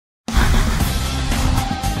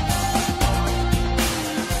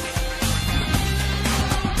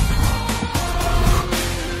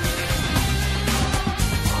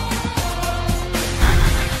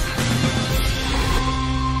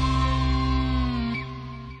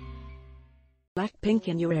BLACKPINK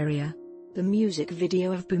in your area. The music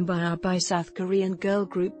video of BOOMBAYAH by South Korean girl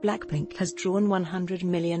group BLACKPINK has drawn 100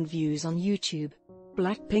 million views on YouTube.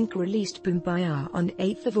 BLACKPINK released BOOMBAYAH on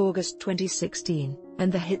 8 August 2016,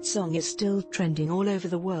 and the hit song is still trending all over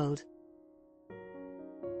the world.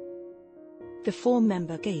 The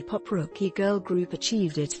four-member K-pop rookie girl group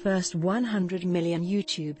achieved its first 100 million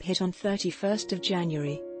YouTube hit on 31st of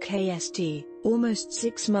January, KST, almost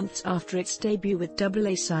 6 months after its debut with double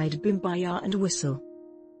A-side BOOMBAYAH and Whistle.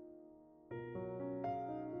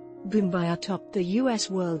 BOOMBAYAH topped the US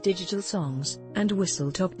World Digital Songs, and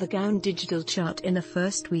Whistle topped the Gaon Digital chart in the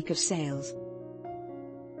first week of sales.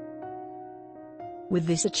 With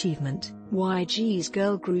this achievement, YG's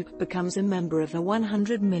girl group becomes a member of the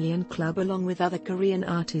 100 million club along with other Korean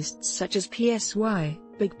artists such as PSY,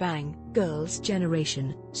 Big Bang, Girls'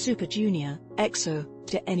 Generation, Super Junior, EXO,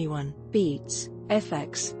 To Anyone, Beats,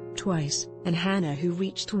 FX, Twice, and Hannah, who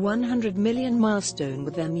reached 100 million milestone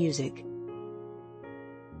with their music.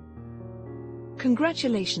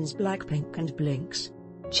 Congratulations BLACKPINK and Blinks.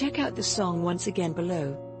 Check out the song once again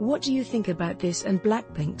below. What do you think about this and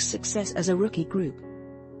BLACKPINK's success as a rookie group?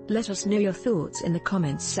 Let us know your thoughts in the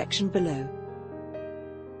comments section below.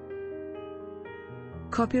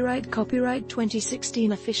 Copyright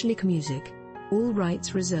 2016 Officially Music. All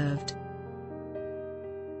rights reserved.